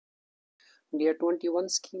Dear 21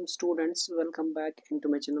 scheme students, welcome back into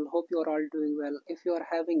my channel. Hope you are all doing well. If you are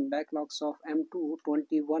having backlogs of M2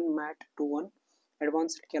 21MAT21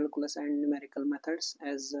 advanced calculus and numerical methods,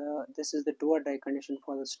 as this is the do or die condition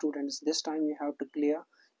for the students, this time you have to clear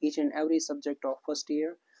each and every subject of first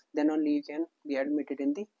year, then only you can be admitted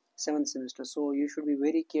in the 7th semester. So you should be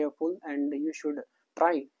very careful and you should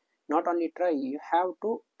try, not only try, you have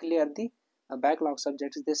to clear the backlog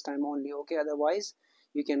subjects this time only, okay? Otherwise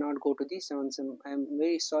you cannot go to the 7th sem. I am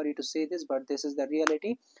very sorry to say this, but this is the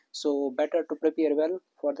reality. So better to prepare well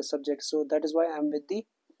for the subject. So that is why I am with the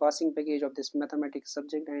passing package of this mathematics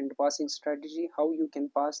subject and passing strategy, how you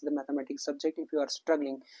can pass the mathematics subject if you are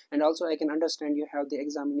struggling. And also I can understand you have the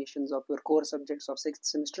examinations of your core subjects of 6th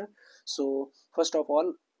semester. So first of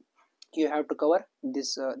all, you have to cover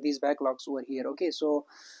this these backlogs over here, okay? So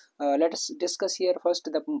let us discuss here first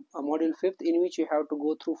the module 5th, in which you have to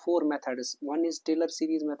go through 4 methods. One is Taylor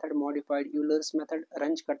series method, modified eulers method,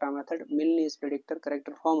 Runge Kutta method, Milne predictor,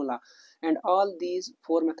 corrector formula, and all these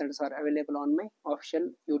 4 methods are available on my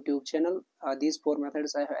official YouTube channel. These 4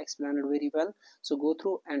 methods I have explained very well, so go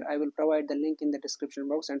through and I will provide the link in the description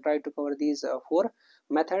box and try to cover these 4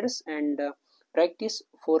 methods and practice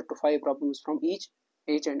 4 to 5 problems from each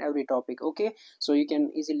and every topic, okay? So you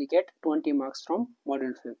can easily get 20 marks from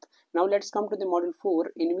module 5th. Now let's come to the module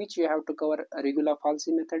 4, in which you have to cover a regular falsi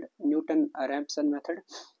method, Newton-Raphson method,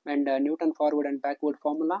 and Newton forward and backward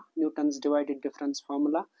formula, Newton's divided difference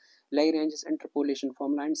formula, Lagrange's interpolation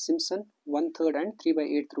formula, and Simpson 1/3 and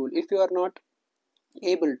 3/8 rule. If you are not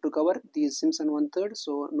able to cover these Simpson 1/3,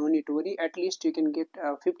 so no need to worry. At least you can get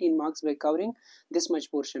 15 marks by covering this much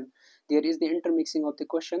portion. There is the intermixing of the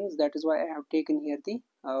questions, that is why I have taken here the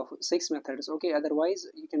 6 methods, okay? Otherwise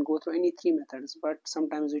you can go through any 3 methods, but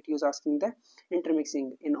sometimes it is asking the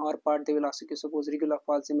intermixing. In our part they will ask you, suppose regular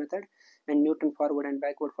falsi method and Newton forward and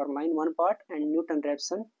backward formula in one part, and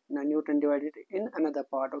Newton-Raphson, Newton divided in another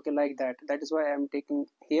part, okay? Like that. That is why I am taking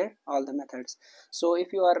here all the methods. So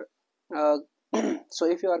if you are so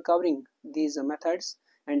if you are covering these methods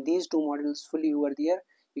and these 2 models fully over there,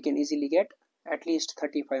 you can easily get at least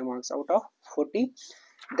 35 marks out of 40.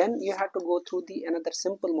 Then you have to go through the another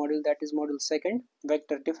simple module, that is module 2nd,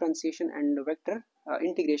 vector differentiation and vector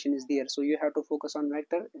integration is there. So you have to focus on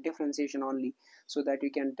vector differentiation only, so that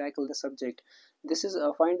you can tackle the subject. This is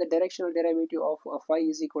find the directional derivative of phi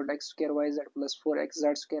is equal to x square yz plus 4x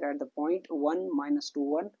z square at the point 1 minus 2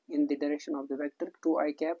 1 in the direction of the vector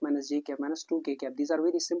 2I cap minus j cap minus 2k cap. These are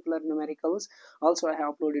very simpler numericals. Also I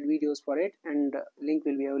have uploaded videos for it, and link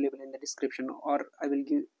will be available in the description, or I will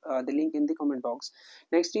give the link in the comment box.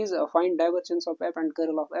 Next is find divergence of f and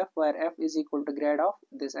curl of f, where f is equal to grad of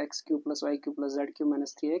this x cube plus y cube plus z cube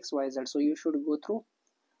minus 3x yz. So you should go through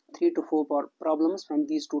 3 to 4 problems from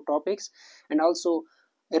these 2 topics, and also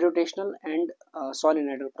irrotational and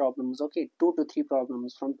solenoidal problems, okay? 2 to 3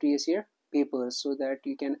 problems from previous year papers, so that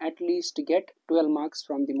you can at least get 12 marks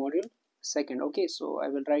from the module 2nd, okay? So I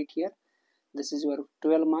will write here, this is your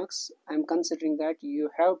 12 marks. I am considering that you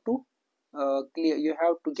have to you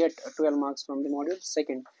have to get 12 marks from the module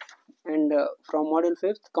 2nd, and from module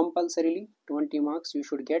 5th compulsorily 20 marks you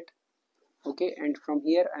should get, okay? And from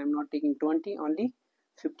here I am not taking 20, only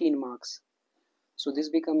 15 marks. So this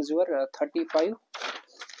becomes your 35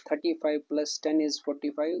 plus 10 is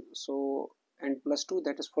 45, so and plus 2,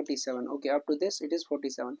 that is 47, okay? Up to this it is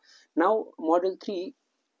 47. Now module 3,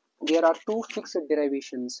 there are 2 fixed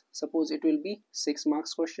derivations. Suppose it will be 6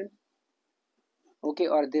 marks question, okay?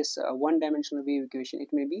 Or this one dimensional wave equation, it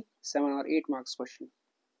may be 7 or 8 marks question,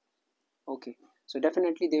 okay? So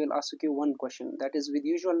definitely they will ask you one question, that is with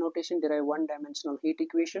usual notation, derive one dimensional heat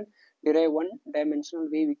equation, derive one dimensional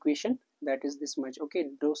wave equation, that is this much, okay?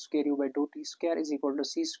 Dou square u by dou t square is equal to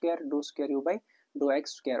c square dou square u by dou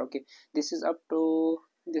x square, okay? This is up to,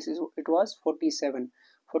 this is, it was 47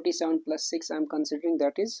 plus 6 I am considering,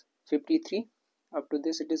 that is 53. Up to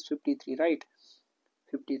this it is 53, right?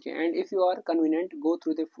 53. And if you are convenient, go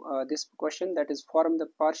through the this question, that is form the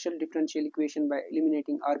partial differential equation by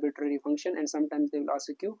eliminating arbitrary function, and sometimes they will ask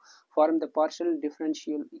you form the partial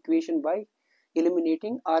differential equation by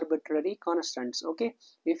eliminating arbitrary constants, okay?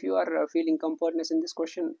 If you are feeling comfortness in this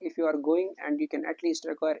question, if you are going, and you can at least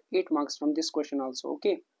acquire 8 marks from this question also,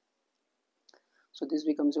 okay? So this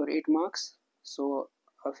becomes your 8 marks. So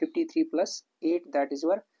 53 plus 8, that is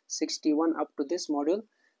your 61 up to this module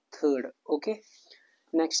 3rd, okay?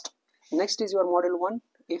 Next is your model 1.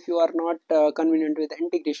 If you are not convenient with the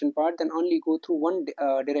integration part, then only go through one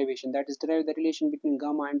derivation, that is derive the relation between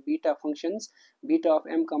gamma and beta functions. Beta of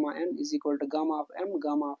m comma n is equal to gamma of m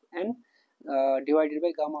gamma of n divided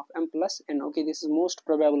by gamma of m plus n. Okay, this is most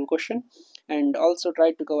probable question. And also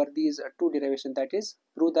try to cover these two derivations, that is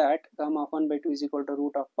prove that gamma of 1 by 2 is equal to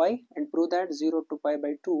root of pi, and prove that 0 to pi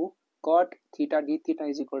by 2 cot theta d theta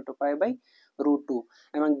is equal to pi by root 2.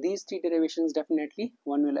 Among these three derivations, definitely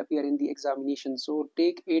one will appear in the examination. So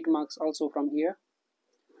take 8 marks also from here.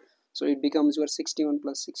 So it becomes your 61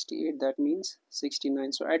 plus 68, that means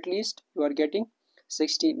 69. So at least you are getting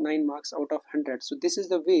 69 marks out of 100. So this is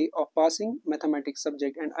the way of passing mathematics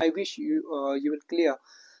subject, and I wish you you will clear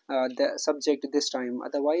the subject this time,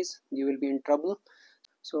 otherwise you will be in trouble.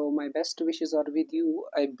 So my best wishes are with you.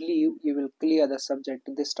 I believe you will clear the subject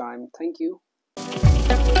this time. Thank you.